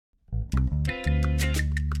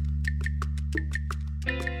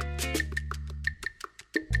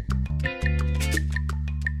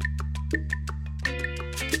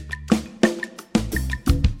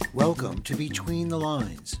Welcome to Between the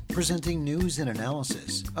Lines, presenting news and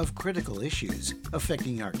analysis of critical issues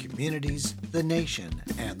affecting our communities, the nation,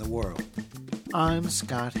 and the world. I'm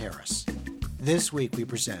Scott Harris. This week we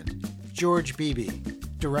present George Beebe,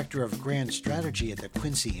 Director of Grand Strategy at the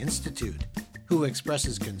Quincy Institute, who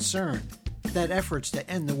expresses concern that efforts to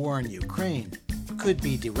end the war in Ukraine could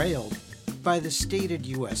be derailed by the stated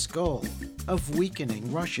U.S. goal of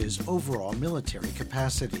weakening Russia's overall military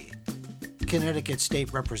capacity. Connecticut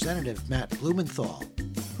State Representative Matt Blumenthal,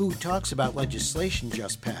 who talks about legislation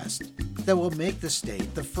just passed that will make the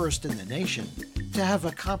state the first in the nation to have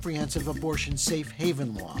a comprehensive abortion safe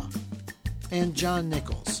haven law. And John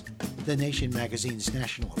Nichols, The Nation magazine's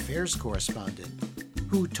national affairs correspondent,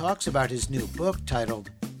 who talks about his new book titled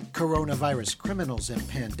Coronavirus Criminals and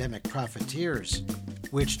Pandemic Profiteers,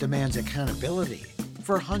 which demands accountability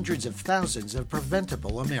for hundreds of thousands of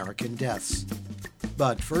preventable American deaths.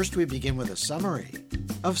 But first we begin with a summary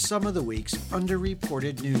of some of the week's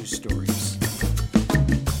underreported news stories.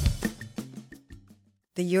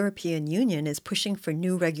 The European Union is pushing for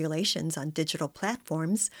new regulations on digital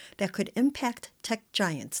platforms that could impact tech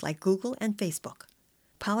giants like Google and Facebook.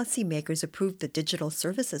 Policymakers approved the Digital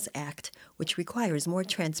Services Act, which requires more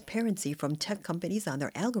transparency from tech companies on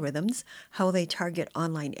their algorithms, how they target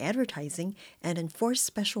online advertising, and enforce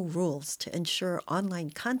special rules to ensure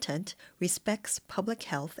online content respects public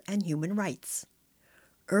health and human rights.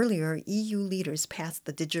 Earlier, EU leaders passed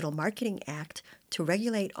the Digital Marketing Act to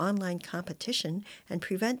regulate online competition and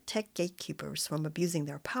prevent tech gatekeepers from abusing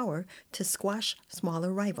their power to squash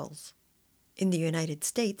smaller rivals. In the United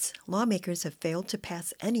States, lawmakers have failed to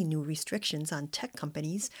pass any new restrictions on tech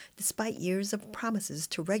companies despite years of promises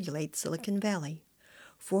to regulate Silicon Valley.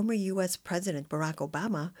 Former U.S. President Barack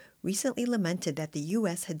Obama recently lamented that the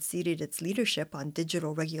U.S. had ceded its leadership on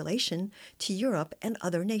digital regulation to Europe and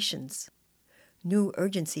other nations. New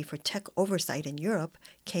urgency for tech oversight in Europe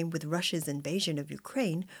came with Russia's invasion of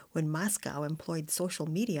Ukraine when Moscow employed social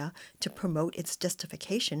media to promote its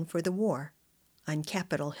justification for the war. On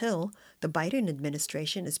Capitol Hill, the Biden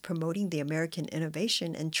administration is promoting the American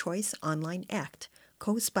Innovation and Choice Online Act,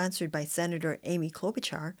 co-sponsored by Senator Amy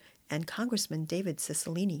Klobuchar and Congressman David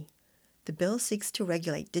Cicilline. The bill seeks to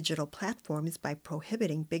regulate digital platforms by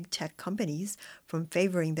prohibiting big tech companies from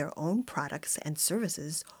favoring their own products and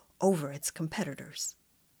services over its competitors.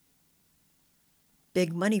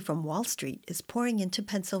 Big money from Wall Street is pouring into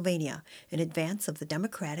Pennsylvania in advance of the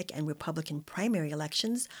Democratic and Republican primary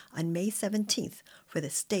elections on May 17th for the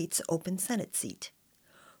state's open Senate seat.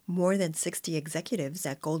 More than 60 executives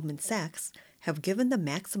at Goldman Sachs have given the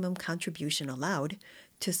maximum contribution allowed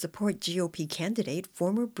to support GOP candidate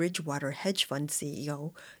former Bridgewater hedge fund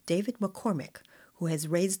CEO David McCormick, who has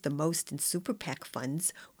raised the most in super PAC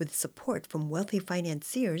funds with support from wealthy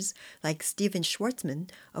financiers like Steven Schwarzman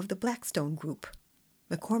of the Blackstone Group.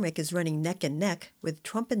 McCormick is running neck and neck with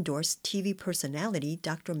Trump-endorsed TV personality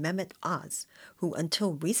Dr. Mehmet Oz, who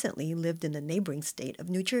until recently lived in the neighboring state of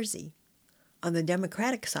New Jersey. On the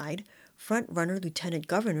Democratic side, front-runner Lieutenant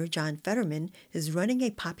Governor John Fetterman is running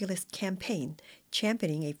a populist campaign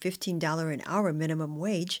championing a $15 an hour minimum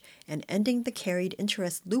wage and ending the carried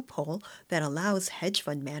interest loophole that allows hedge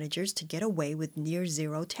fund managers to get away with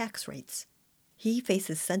near-zero tax rates. He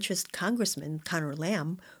faces centrist Congressman Conor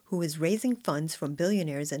Lamb, who is raising funds from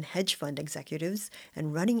billionaires and hedge fund executives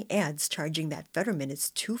and running ads charging that Fetterman is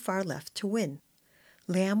too far left to win.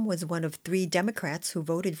 Lamb was one of 3 Democrats who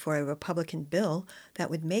voted for a Republican bill that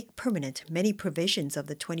would make permanent many provisions of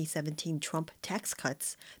the 2017 Trump tax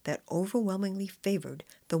cuts that overwhelmingly favored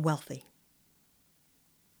the wealthy.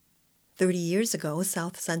 30 years ago,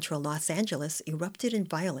 South Central Los Angeles erupted in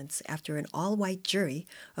violence after an all-white jury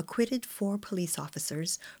acquitted 4 police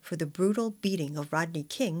officers for the brutal beating of Rodney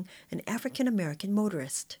King, an African-American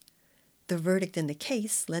motorist. The verdict in the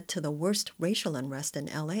case led to the worst racial unrest in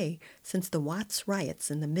L.A. since the Watts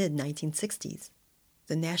riots in the mid-1960s.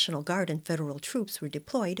 The National Guard and federal troops were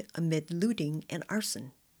deployed amid looting and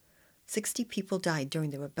arson. 60 people died during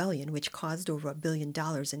the rebellion, which caused over $1 billion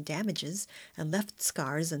in damages and left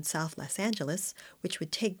scars in South Los Angeles, which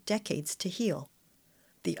would take decades to heal.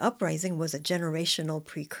 The uprising was a generational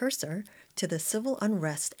precursor to the civil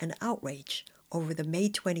unrest and outrage over the May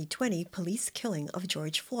 2020 police killing of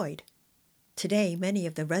George Floyd. Today, many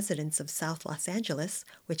of the residents of South Los Angeles,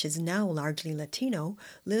 which is now largely Latino,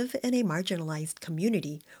 live in a marginalized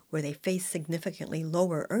community where they face significantly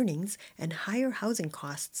lower earnings and higher housing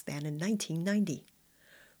costs than in 1990.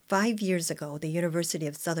 5 years ago, the University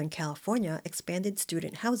of Southern California expanded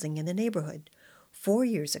student housing in the neighborhood. 4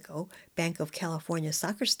 years ago, Bank of California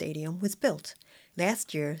Soccer Stadium was built.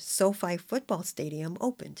 Last year, SoFi Football Stadium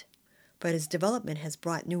opened. But as development has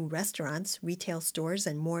brought new restaurants, retail stores,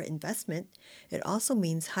 and more investment, it also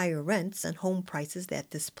means higher rents and home prices that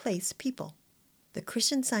displace people. The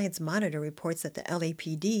Christian Science Monitor reports that the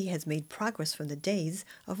LAPD has made progress from the days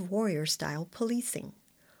of warrior-style policing.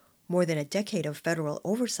 More than a decade of federal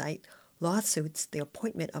oversight, lawsuits, the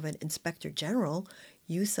appointment of an inspector general,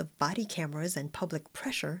 use of body cameras, and public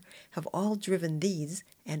pressure have all driven these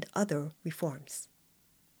and other reforms.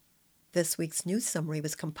 This week's news summary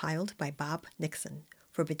was compiled by Bob Nixon.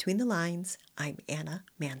 For Between the Lines, I'm Anna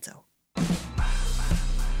Manzo.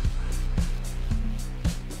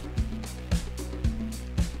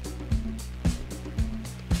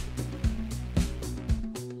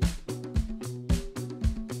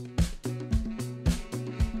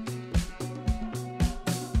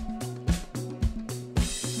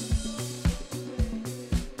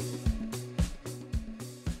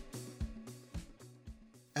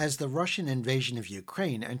 As the Russian invasion of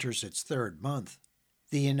Ukraine enters its third month,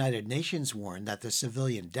 the United Nations warned that the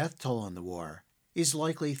civilian death toll in the war is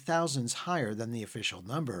likely thousands higher than the official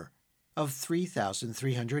number of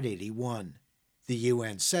 3,381. The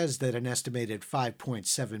UN says that an estimated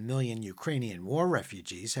 5.7 million Ukrainian war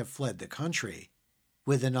refugees have fled the country,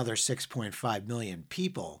 with another 6.5 million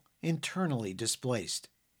people internally displaced.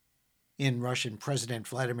 In Russian President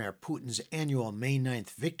Vladimir Putin's annual May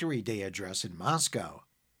 9th Victory Day address in Moscow,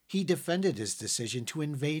 he defended his decision to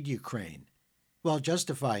invade Ukraine, while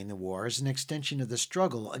justifying the war as an extension of the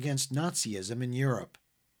struggle against Nazism in Europe.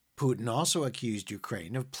 Putin also accused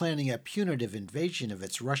Ukraine of planning a punitive invasion of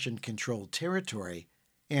its Russian-controlled territory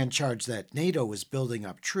and charged that NATO was building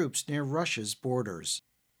up troops near Russia's borders.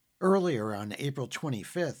 Earlier on April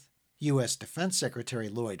 25th, U.S. Defense Secretary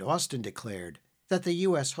Lloyd Austin declared that the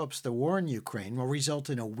U.S. hopes the war in Ukraine will result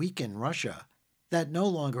in a weakened Russia that no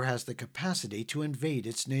longer has the capacity to invade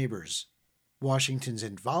its neighbors. Washington's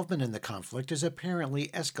involvement in the conflict has apparently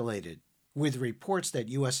escalated, with reports that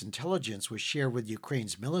U.S. intelligence was shared with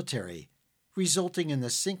Ukraine's military, resulting in the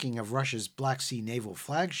sinking of Russia's Black Sea naval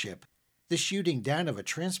flagship, the shooting down of a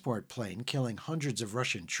transport plane killing hundreds of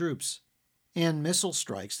Russian troops, and missile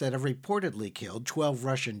strikes that have reportedly killed 12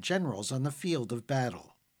 Russian generals on the field of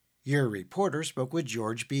battle. Your reporter spoke with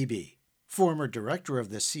George Beebe, former director of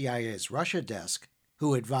the CIA's Russia desk,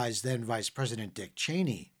 who advised then Vice President Dick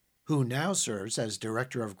Cheney, who now serves as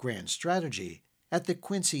Director of Grand Strategy at the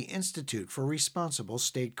Quincy Institute for Responsible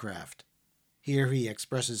Statecraft. Here he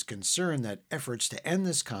expresses concern that efforts to end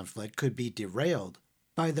this conflict could be derailed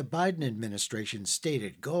by the Biden administration's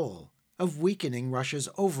stated goal of weakening Russia's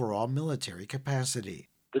overall military capacity.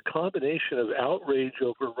 The combination of outrage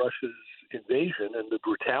over Russia's invasion and the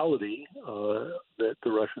brutality that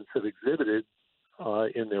the Russians have exhibited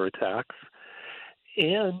in their attacks,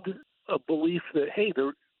 and a belief that, hey,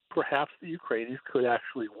 perhaps the Ukrainians could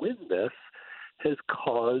actually win this, has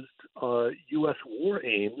caused U.S. war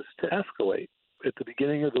aims to escalate. At the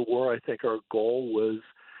beginning of the war, I think our goal was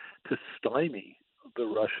to stymie the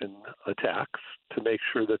Russian attacks, to make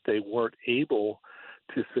sure that they weren't able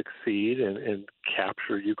to succeed and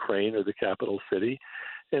capture Ukraine or the capital city.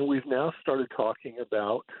 And we've now started talking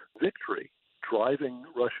about victory, driving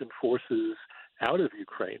Russian forces out of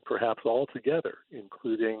Ukraine, perhaps altogether,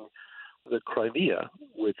 including the Crimea,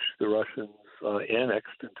 which the Russians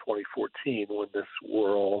annexed in 2014 when this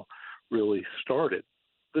war all really started.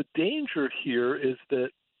 The danger here is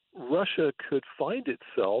that Russia could find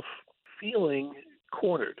itself feeling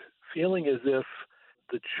cornered, feeling as if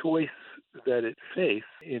the choice that it faced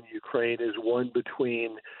in Ukraine is one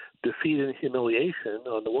between defeat and humiliation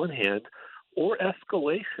on the one hand, or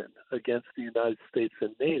escalation against the United States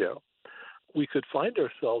and NATO. We could find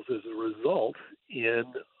ourselves as a result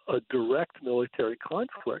in a direct military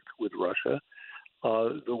conflict with Russia,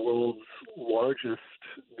 the world's largest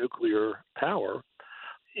nuclear power.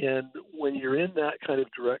 And when you're in that kind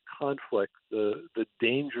of direct conflict, the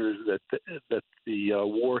dangers that the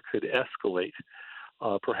war could escalate,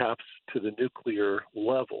 perhaps to the nuclear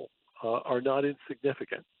level, are not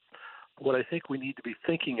insignificant. What I think we need to be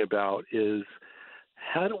thinking about is,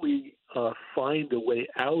 how do we find a way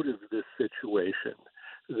out of this situation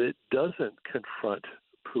that doesn't confront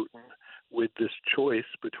Putin with this choice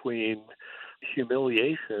between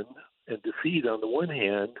humiliation and defeat on the one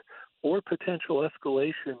hand, or potential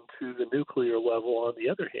escalation to the nuclear level on the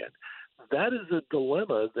other hand? That is a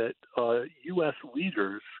dilemma that U.S.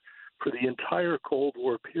 leaders for the entire Cold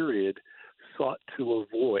War period sought to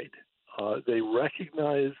avoid. They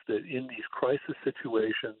recognize that in these crisis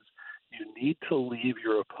situations, you need to leave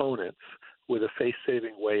your opponents with a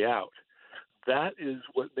face-saving way out. That is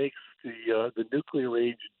what makes the nuclear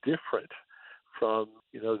age different from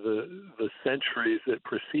the centuries that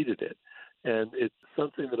preceded it. And it's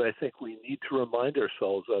something that I think we need to remind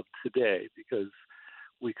ourselves of today, because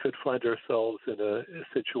we could find ourselves in a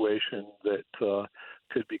situation that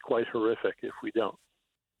could be quite horrific if we don't.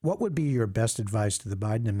 What would be your best advice to the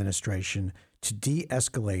Biden administration to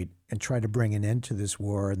de-escalate and try to bring an end to this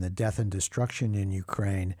war and the death and destruction in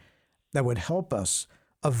Ukraine that would help us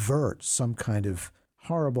avert some kind of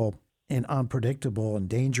horrible and unpredictable and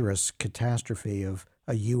dangerous catastrophe of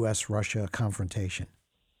a U.S.-Russia confrontation?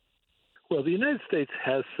 Well, the United States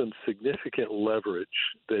has some significant leverage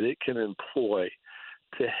that it can employ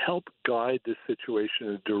to help guide the situation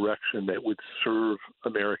in a direction that would serve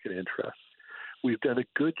American interests. We've done a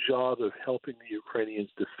good job of helping the Ukrainians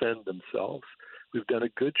defend themselves. We've done a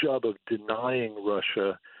good job of denying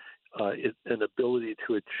Russia an ability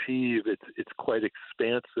to achieve its quite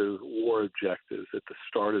expansive war objectives at the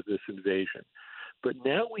start of this invasion. But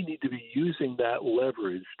now we need to be using that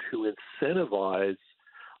leverage to incentivize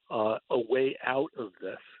a way out of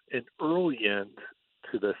this, an early end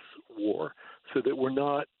to this war, so that we're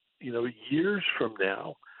not, years from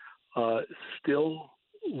now, still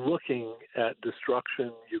looking at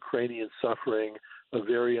destruction, Ukrainian suffering, a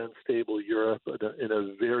very unstable Europe, in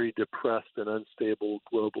a very depressed and unstable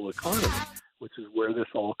global economy, which is where this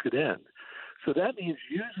all could end. So that means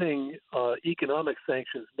using economic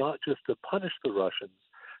sanctions not just to punish the Russians,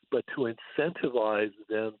 but to incentivize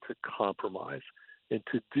them to compromise. And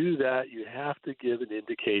to do that, you have to give an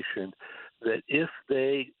indication that if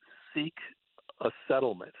they seek a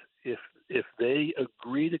settlement, if they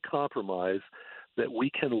agree to compromise, that we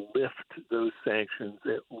can lift those sanctions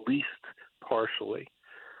at least partially.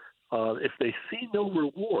 If they see no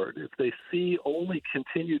reward, if they see only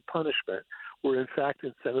continued punishment, we're in fact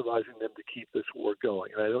incentivizing them to keep this war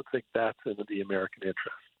going. And I don't think that's in the American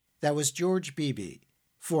interest. That was George Beebe,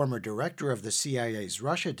 former director of the CIA's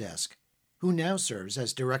Russia desk, who now serves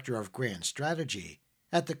as director of grand strategy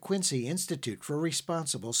at the Quincy Institute for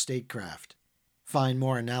Responsible Statecraft. Find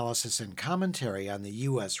more analysis and commentary on the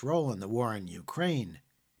U.S. role in the war in Ukraine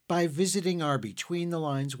by visiting our Between the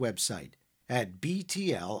Lines website at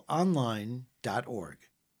btlonline.org.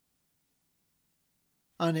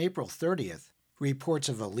 On April 30th, reports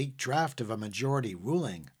of a leaked draft of a majority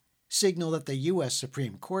ruling signal that the U.S.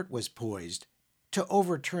 Supreme Court was poised to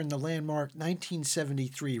overturn the landmark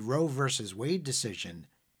 1973 Roe v. Wade decision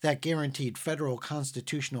that guaranteed federal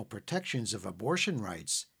constitutional protections of abortion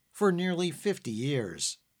rights for nearly 50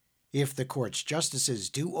 years. If the court's justices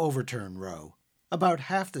do overturn Roe, about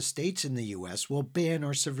half the states in the U.S. will ban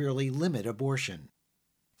or severely limit abortion.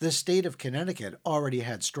 The state of Connecticut already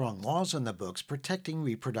had strong laws on the books protecting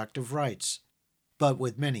reproductive rights. But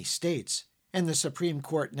with many states, and the Supreme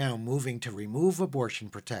Court now moving to remove abortion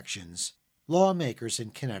protections, lawmakers in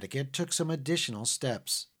Connecticut took some additional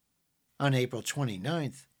steps. On April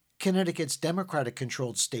 29th, Connecticut's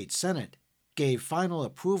Democratic-controlled state Senate gave final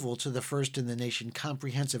approval to the first-in-the-nation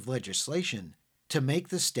comprehensive legislation to make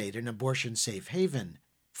the state an abortion safe haven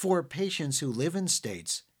for patients who live in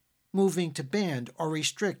states moving to ban or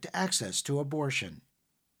restrict access to abortion.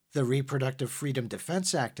 The Reproductive Freedom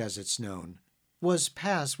Defense Act, as it's known, was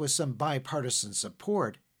passed with some bipartisan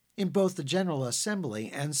support in both the General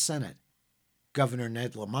Assembly and Senate. Governor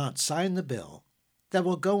Ned Lamont signed the bill that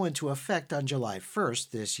will go into effect on July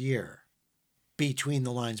 1st this year. Between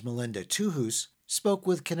the Lines' Melinda Tuhus spoke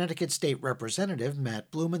with Connecticut State Representative Matt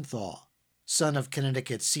Blumenthal, son of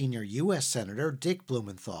Connecticut's senior U.S. Senator Dick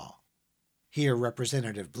Blumenthal. Here,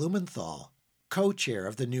 Representative Blumenthal, co-chair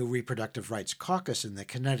of the new Reproductive Rights Caucus in the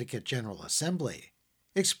Connecticut General Assembly,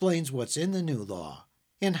 explains what's in the new law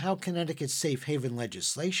and how Connecticut's safe haven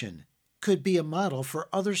legislation could be a model for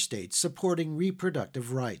other states supporting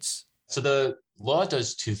reproductive rights. So the law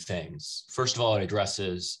does two things. First of all, it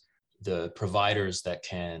addresses the providers that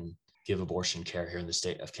can give abortion care here in the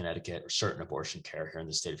state of Connecticut, or certain abortion care here in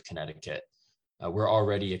the state of Connecticut. We're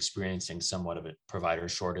already experiencing somewhat of a provider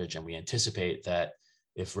shortage, and we anticipate that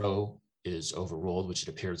if Roe is overruled, which it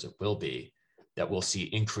appears it will be, that we'll see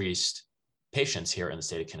increased patients here in the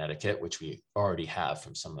state of Connecticut, which we already have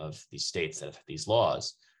from some of these states that have these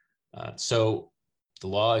laws. So the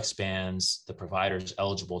law expands the providers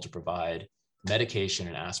eligible to provide medication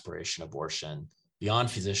and aspiration abortion beyond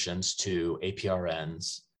physicians to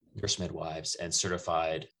APRNs, nurse midwives, and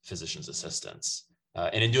certified physician's assistants.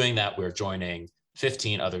 And in doing that, we're joining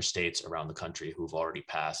 15 other states around the country who've already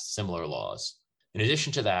passed similar laws. In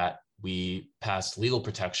addition to that, we passed legal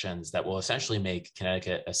protections that will essentially make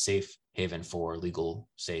Connecticut a safe haven for legal,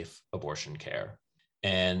 safe abortion care.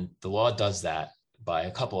 And the law does that by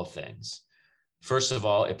a couple of things. First of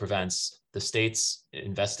all, it prevents the state's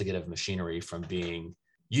investigative machinery from being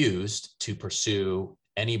used to pursue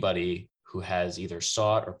anybody who has either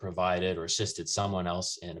sought or provided or assisted someone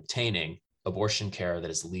else in obtaining abortion care that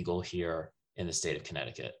is legal here in the state of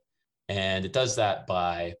Connecticut. And it does that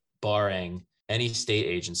by barring any state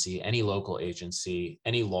agency, any local agency,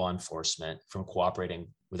 any law enforcement from cooperating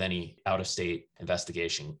with any out-of-state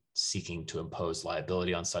investigation seeking to impose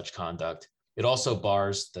liability on such conduct. It also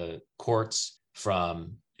bars the courts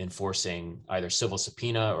from enforcing either civil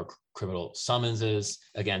subpoena or criminal summonses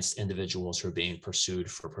against individuals who are being pursued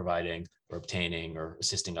for providing or obtaining or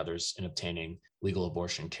assisting others in obtaining legal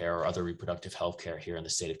abortion care or other reproductive health care here in the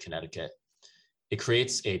state of Connecticut. It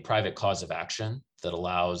creates a private cause of action that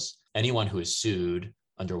allows anyone who is sued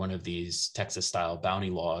under one of these Texas-style bounty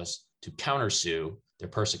laws to countersue their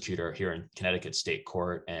persecutor here in Connecticut State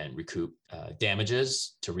Court and recoup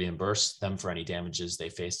damages, to reimburse them for any damages they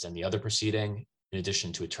faced in the other proceeding, in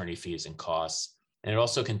addition to attorney fees and costs. And it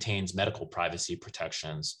also contains medical privacy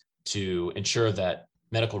protections to ensure that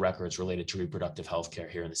medical records related to reproductive health care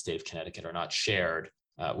here in the state of Connecticut are not shared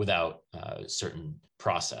without certain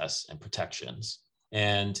process and protections.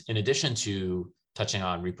 And in addition to touching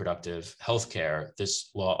on reproductive health care, this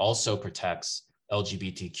law also protects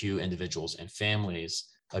LGBTQ individuals and families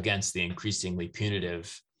against the increasingly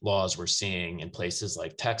punitive laws we're seeing in places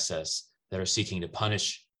like Texas that are seeking to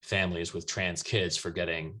punish families with trans kids for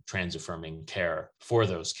getting trans-affirming care for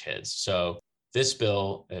those kids. So this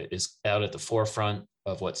bill is out at the forefront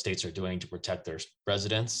of what states are doing to protect their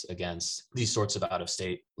residents against these sorts of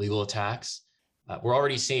out-of-state legal attacks. We're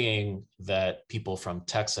already seeing that people from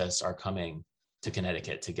Texas are coming to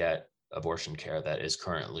Connecticut to get abortion care that is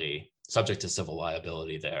currently subject to civil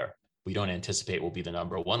liability there. We don't anticipate we'll be the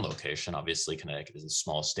number one location. Obviously, Connecticut is a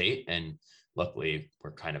small state, and luckily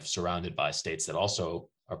we're kind of surrounded by states that also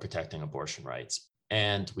are protecting abortion rights.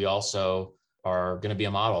 And we also are going to be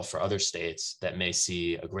a model for other states that may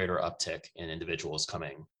see a greater uptick in individuals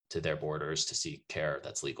coming to their borders to seek care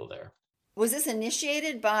that's legal there. Was this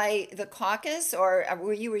initiated by the caucus, or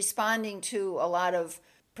were you responding to a lot of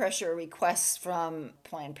pressure requests from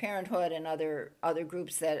Planned Parenthood and other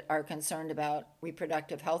groups that are concerned about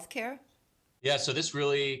reproductive health care? Yeah, so this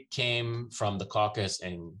really came from the caucus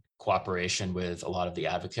in cooperation with a lot of the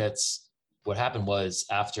advocates. What happened was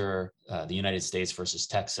after the United States versus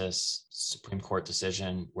Texas Supreme Court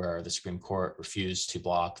decision, where the Supreme Court refused to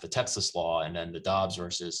block the Texas law, and then the Dobbs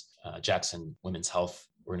versus Jackson Women's Health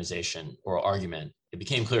Organization oral argument, it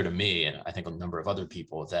became clear to me, and I think a number of other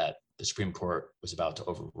people, that the Supreme Court was about to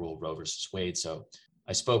overrule Roe versus Wade. So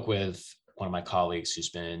I spoke with one of my colleagues who's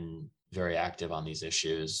been very active on these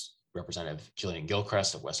issues, Representative Jillian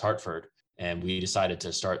Gilchrist of West Hartford, and we decided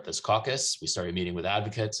to start this caucus. We started meeting with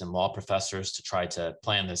advocates and law professors to try to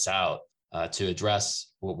plan this out to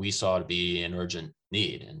address what we saw to be an urgent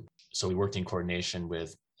need. And so we worked in coordination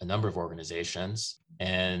with a number of organizations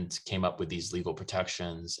and came up with these legal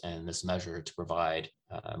protections and this measure to provide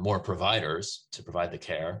more providers to provide the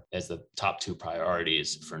care as the top two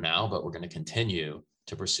priorities for now, but we're going to continue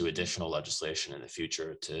to pursue additional legislation in the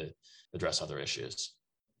future to address other issues.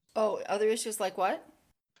 Oh, other issues like what?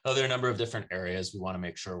 Oh, there are a number of different areas. We want to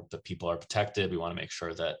make sure that people are protected. We want to make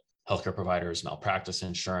sure that healthcare providers' malpractice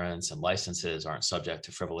insurance and licenses aren't subject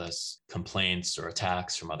to frivolous complaints or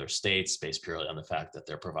attacks from other states based purely on the fact that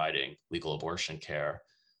they're providing legal abortion care.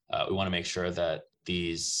 We want to make sure that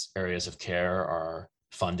these areas of care are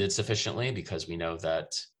funded sufficiently, because we know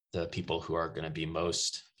that the people who are going to be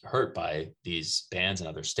most hurt by these bans in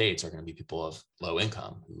other states are going to be people of low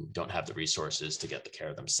income who don't have the resources to get the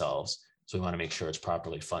care themselves. So we want to make sure it's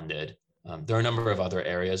properly funded. There are a number of other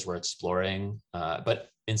areas we're exploring, but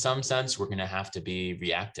in some sense, we're going to have to be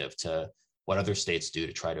reactive to what other states do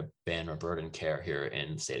to try to ban or burden care here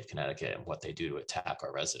in the state of Connecticut and what they do to attack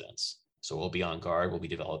our residents. So we'll be on guard, we'll be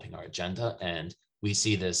developing our agenda, and we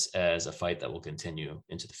see this as a fight that will continue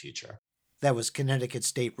into the future. That was Connecticut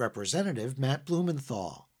State Representative Matt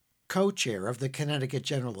Blumenthal, co-chair of the Connecticut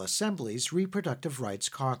General Assembly's Reproductive Rights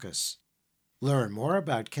Caucus. Learn more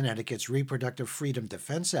about Connecticut's Reproductive Freedom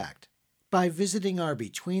Defense Act by visiting our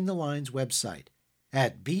Between the Lines website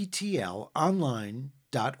at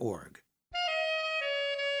btlonline.org.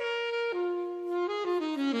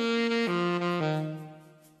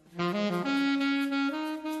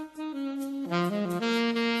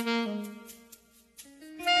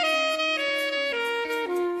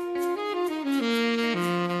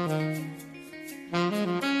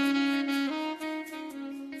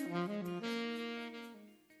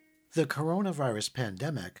 The coronavirus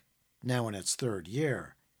pandemic, now in its third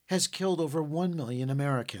year, has killed over 1 million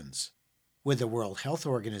Americans, with the World Health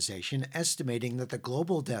Organization estimating that the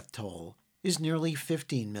global death toll is nearly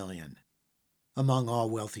 15 million. Among all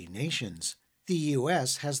wealthy nations, the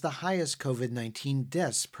U.S. has the highest COVID-19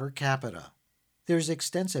 deaths per capita. There's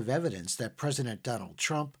extensive evidence that President Donald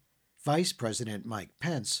Trump, Vice President Mike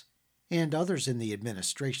Pence, and others in the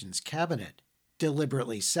administration's cabinet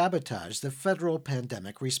deliberately sabotaged the federal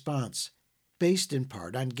pandemic response, based in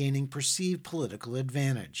part on gaining perceived political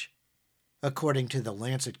advantage. According to the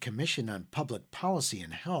Lancet Commission on Public Policy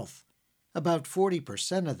and Health, about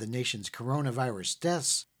 40% of the nation's coronavirus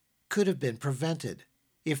deaths could have been prevented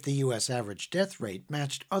if the U.S. average death rate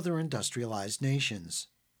matched other industrialized nations.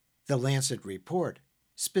 The Lancet report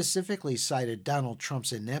specifically cited Donald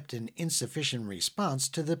Trump's inept and insufficient response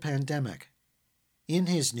to the pandemic. In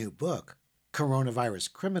his new book,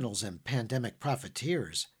 Coronavirus Criminals and Pandemic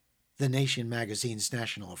Profiteers, The Nation magazine's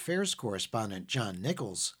national affairs correspondent John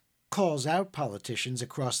Nichols calls out politicians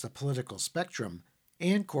across the political spectrum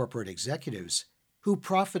and corporate executives who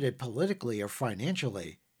profited politically or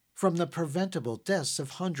financially from the preventable deaths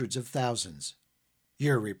of hundreds of thousands.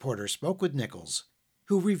 Your reporter spoke with Nichols,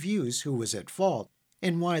 who reviews who was at fault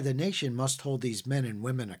and why the nation must hold these men and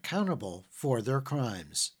women accountable for their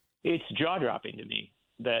crimes. It's jaw-dropping to me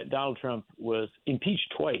that Donald Trump was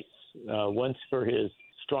impeached twice, once for his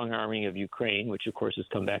strong-arming of Ukraine, which of course has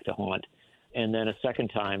come back to haunt, and then a second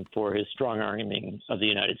time for his strong-arming of the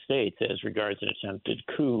United States as regards an attempted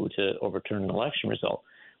coup to overturn an election result.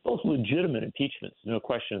 Both legitimate impeachments, no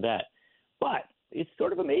question of that. But it's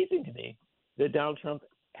sort of amazing to me that Donald Trump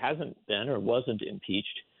hasn't been or wasn't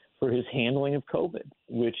impeached for his handling of COVID,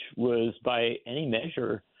 which was by any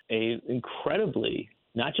measure a incredibly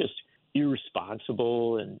not just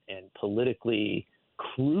irresponsible and politically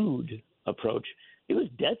crude approach, it was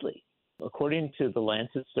deadly. According to the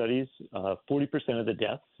Lancet studies, 40% of the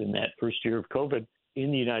deaths in that first year of COVID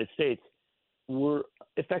in the United States were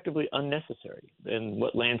effectively unnecessary. And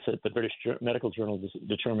what Lancet, the British Medical Journal,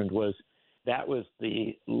 determined was that was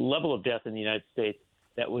the level of death in the United States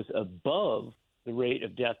that was above the rate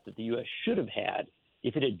of death that the U.S. should have had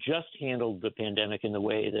if it had just handled the pandemic in the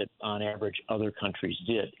way that, on average, other countries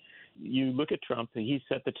did. You look at Trump, he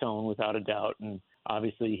set the tone without a doubt, and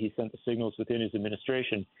obviously he sent the signals within his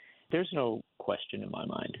administration. There's no question in my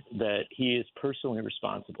mind that he is personally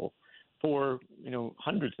responsible for,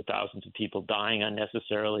 hundreds of thousands of people dying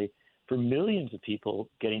unnecessarily, for millions of people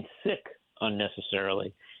getting sick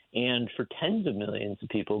unnecessarily, and for tens of millions of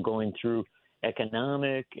people going through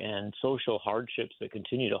economic and social hardships that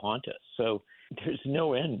continue to haunt us. So there's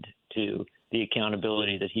no end to the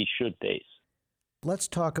accountability that he should face. Let's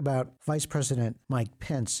talk about Vice President Mike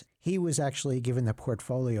Pence. He was actually given the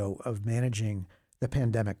portfolio of managing the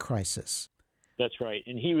pandemic crisis. That's right.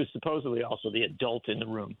 And he was supposedly also the adult in the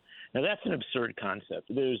room. Now, that's an absurd concept.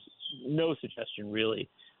 There's no suggestion, really,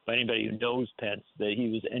 by anybody who knows Pence that he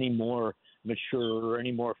was any more mature or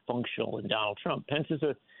any more functional than Donald Trump. Pence is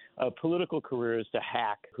a political careerist, a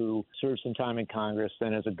hack who served some time in Congress,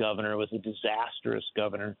 then as a governor, was a disastrous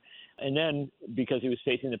governor. And then, because he was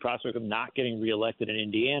facing the prospect of not getting reelected in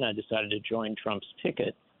Indiana, decided to join Trump's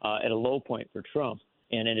ticket at a low point for Trump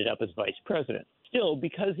and ended up as vice president. Still,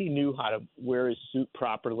 because he knew how to wear his suit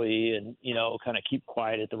properly and, kind of keep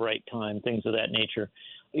quiet at the right time, things of that nature,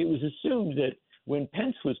 it was assumed that when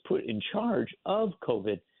Pence was put in charge of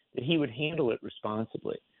COVID, that he would handle it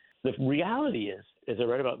responsibly. The reality is, as I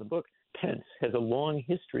write about in the book, Pence has a long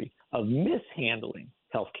history of mishandling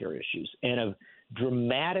healthcare issues and of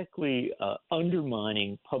dramatically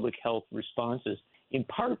undermining public health responses, in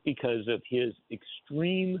part because of his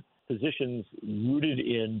extreme positions rooted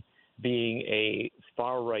in being a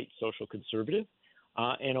far-right social conservative,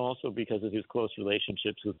 and also because of his close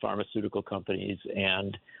relationships with pharmaceutical companies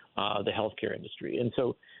and the healthcare industry. And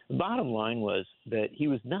so the bottom line was that he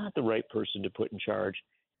was not the right person to put in charge.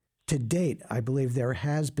 To date, I believe there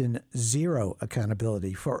has been zero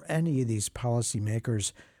accountability for any of these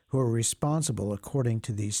policymakers who are responsible, according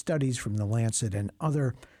to these studies from the Lancet and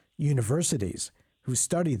other universities who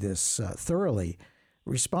study this thoroughly,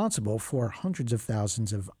 responsible for hundreds of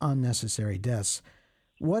thousands of unnecessary deaths.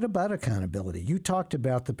 What about accountability? You talked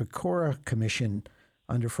about the Pecora Commission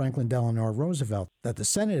under Franklin Delano Roosevelt, that the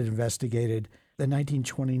Senate investigated the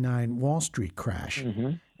 1929 Wall Street crash.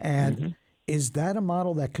 And is that a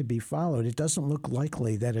model that could be followed? It doesn't look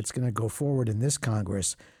likely that it's going to go forward in this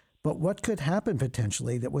Congress. But what could happen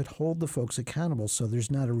potentially that would hold the folks accountable so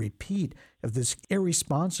there's not a repeat of this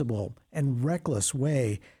irresponsible and reckless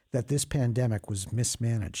way that this pandemic was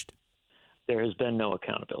mismanaged? There has been no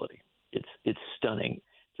accountability. It's stunning.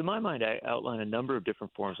 To my mind, I outline a number of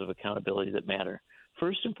different forms of accountability that matter.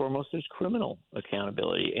 First and foremost, there's criminal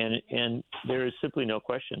accountability, and there is simply no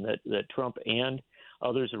question that Trump and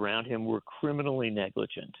others around him were criminally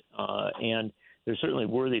negligent, and they're certainly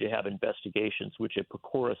worthy to have investigations, which a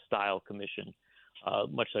Pecora-style commission,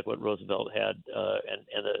 much like what Roosevelt had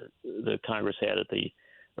and the Congress had at the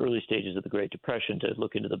early stages of the Great Depression, to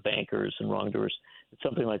look into the bankers and wrongdoers.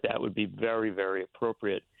 Something like that would be very, very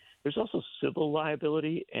appropriate. There's also civil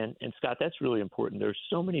liability, and Scott, that's really important. There's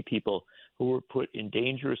so many people who were put in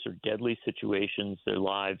dangerous or deadly situations, their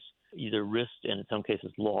lives either risked and in some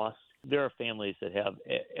cases lost. There are families that have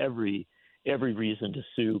every reason to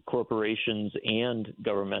sue corporations and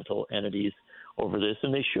governmental entities over this,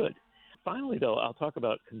 and they should. Finally, though, I'll talk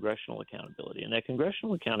about congressional accountability. And that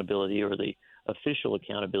congressional accountability, or the official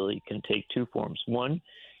accountability, can take two forms. One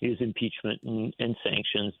is impeachment and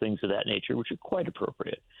sanctions, things of that nature, which are quite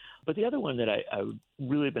appropriate. But the other one that I've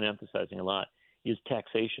really been emphasizing a lot is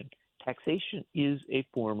taxation. Taxation is a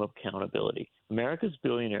form of accountability. America's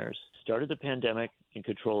billionaires started the pandemic in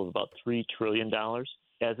control of about $3 trillion.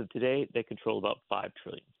 As of today, they control about $5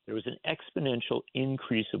 trillion. There was an exponential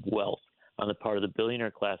increase of wealth on the part of the billionaire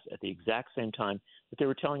class at the exact same time that they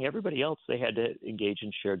were telling everybody else they had to engage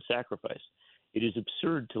in shared sacrifice. It is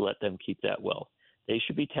absurd to let them keep that wealth. They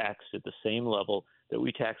should be taxed at the same level that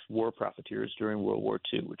we taxed war profiteers during World War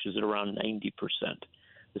II, which is at around 90%.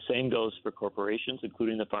 The same goes for corporations,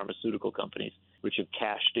 including the pharmaceutical companies, which have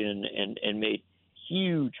cashed in and made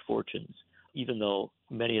huge fortunes, even though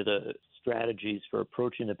many of the strategies for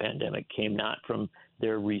approaching the pandemic came not from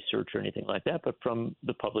their research or anything like that, but from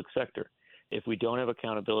the public sector. If we don't have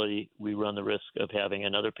accountability, we run the risk of having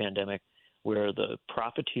another pandemic where the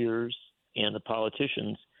profiteers and the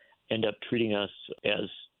politicians end up treating us as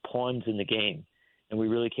pawns in the game. And we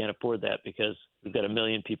really can't afford that, because we've got 1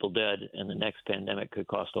 million people dead, and the next pandemic could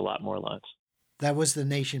cost a lot more lives. That was The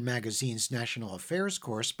Nation magazine's national affairs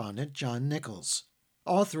correspondent, John Nichols,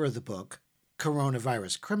 author of the book,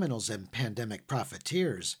 Coronavirus Criminals and Pandemic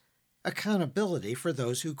Profiteers, Accountability for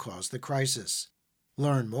Those Who Caused the Crisis.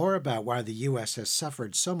 Learn more about why the U.S. has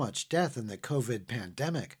suffered so much death in the COVID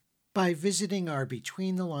pandemic by visiting our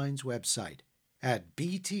Between the Lines website at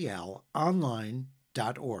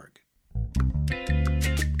btlonline.org.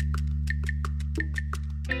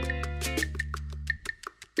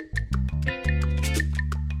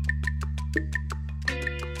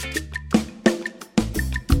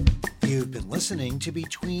 You've been listening to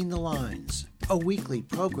Between the Lines, a weekly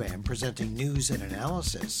program presenting news and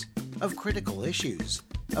analysis of critical issues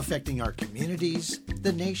affecting our communities,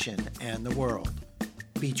 the nation, and the world.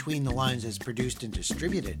 Between the Lines is produced and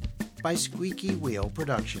distributed by Squeaky Wheel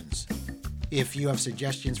Productions. If you have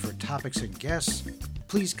suggestions for topics and guests,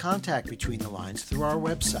 please contact Between the Lines through our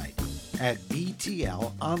website at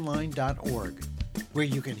btlonline.org, where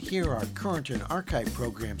you can hear our current and archive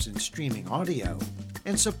programs in streaming audio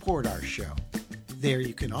and support our show. There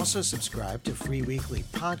you can also subscribe to free weekly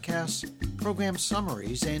podcasts, program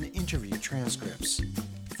summaries, and interview transcripts.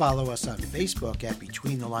 Follow us on Facebook at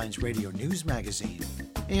Between the Lines Radio News Magazine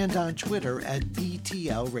and on Twitter at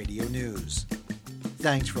BTL Radio News.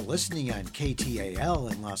 Thanks for listening on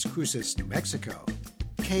KTAL in Las Cruces, New Mexico,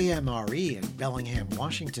 KMRE in Bellingham,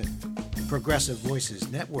 Washington, Progressive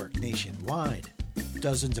Voices Network nationwide,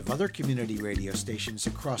 dozens of other community radio stations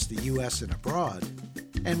across the U.S. and abroad,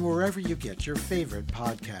 and wherever you get your favorite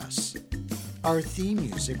podcasts. Our theme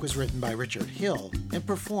music was written by Richard Hill and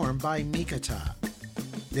performed by Mikata.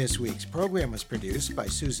 This week's program was produced by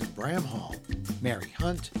Susan Bramhall, Mary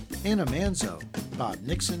Hunt, Anna Manzo, Bob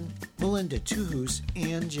Nixon, Melinda Tuhus,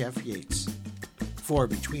 and Jeff Yates. For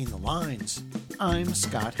Between the Lines, I'm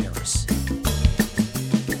Scott Harris.